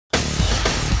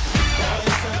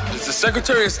the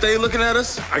Secretary of State looking at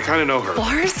us? I kind of know her.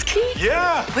 Flarsky?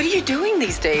 Yeah. What are you doing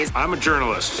these days? I'm a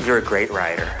journalist. You're a great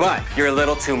writer, but you're a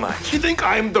little too much. You think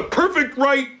I'm the perfect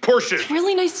right portion?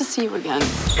 Really nice to see you again.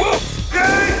 Whoa!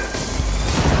 Hey!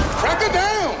 Crack it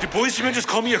down! Did policemen just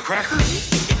call me a cracker?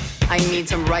 I need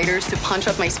some writers to punch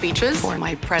up my speeches for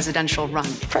my presidential run.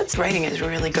 Fred's writing is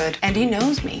really good, and he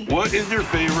knows me. What is your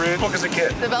favorite book as a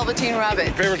kid? The Velveteen Rabbit.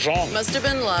 Favorite song? Must have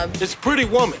been Love. It's Pretty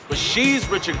Woman, but she's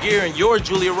Richard Gere and you're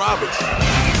Julia Roberts.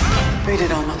 We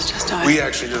did almost just die. We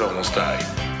actually did almost die.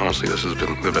 Honestly, this has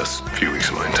been the best few weeks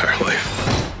of my entire life.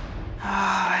 Oh,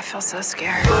 I feel so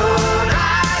scared.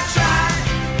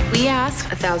 We asked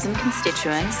 1,000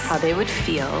 constituents how they would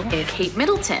feel if Kate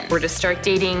Middleton were to start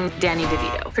dating Danny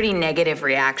DeVito. Pretty negative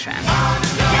reaction. We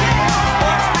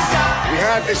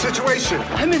had a situation.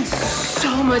 I'm in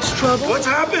so much trouble. What's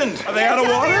happened? Are they out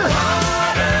of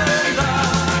water?